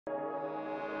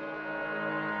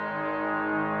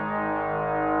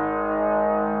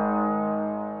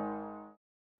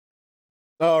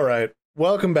All right.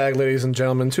 Welcome back, ladies and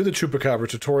gentlemen, to the Chupacabra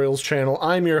Tutorials channel.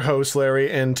 I'm your host, Larry,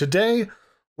 and today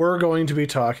we're going to be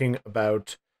talking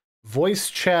about voice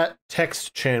chat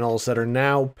text channels that are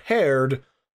now paired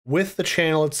with the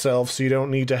channel itself, so you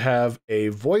don't need to have a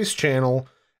voice channel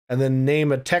and then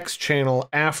name a text channel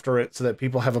after it so that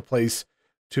people have a place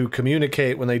to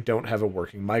communicate when they don't have a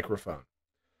working microphone.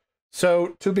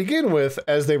 So, to begin with,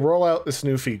 as they roll out this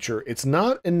new feature, it's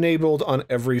not enabled on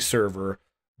every server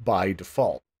by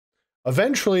default.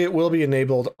 Eventually, it will be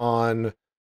enabled on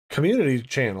community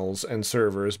channels and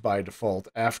servers by default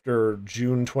after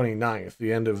June 29th,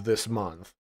 the end of this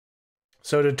month.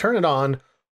 So to turn it on,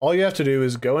 all you have to do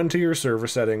is go into your server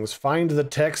settings, find the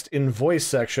text in voice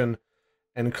section,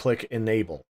 and click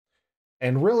enable.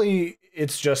 And really,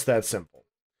 it's just that simple.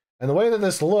 And the way that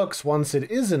this looks once it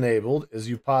is enabled is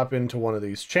you pop into one of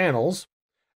these channels,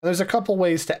 and there's a couple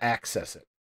ways to access it.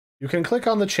 You can click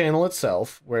on the channel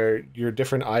itself, where your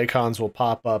different icons will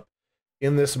pop up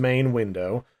in this main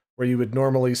window, where you would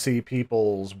normally see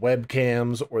people's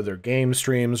webcams or their game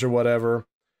streams or whatever.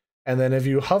 And then if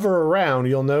you hover around,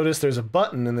 you'll notice there's a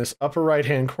button in this upper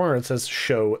right-hand corner that says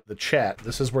Show the Chat.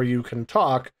 This is where you can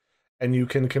talk and you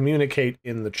can communicate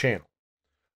in the channel.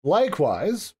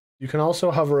 Likewise, you can also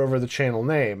hover over the channel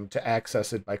name to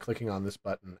access it by clicking on this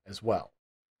button as well.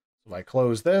 So if I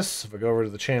close this, if I go over to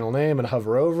the channel name and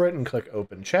hover over it and click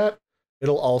Open Chat,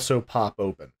 it'll also pop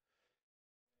open.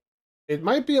 It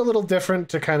might be a little different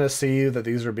to kind of see that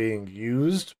these are being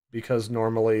used, because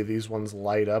normally these ones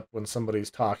light up when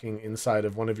somebody's talking inside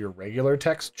of one of your regular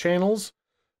text channels.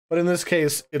 But in this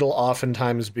case, it'll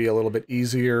oftentimes be a little bit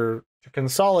easier to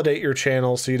consolidate your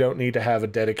channel so you don't need to have a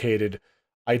dedicated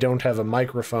I don't have a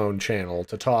microphone channel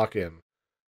to talk in,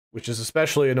 which is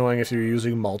especially annoying if you're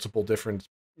using multiple different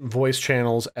voice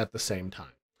channels at the same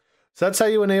time. So that's how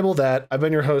you enable that. I've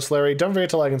been your host, Larry. Don't forget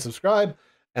to like and subscribe,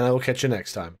 and I will catch you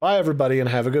next time. Bye, everybody, and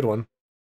have a good one.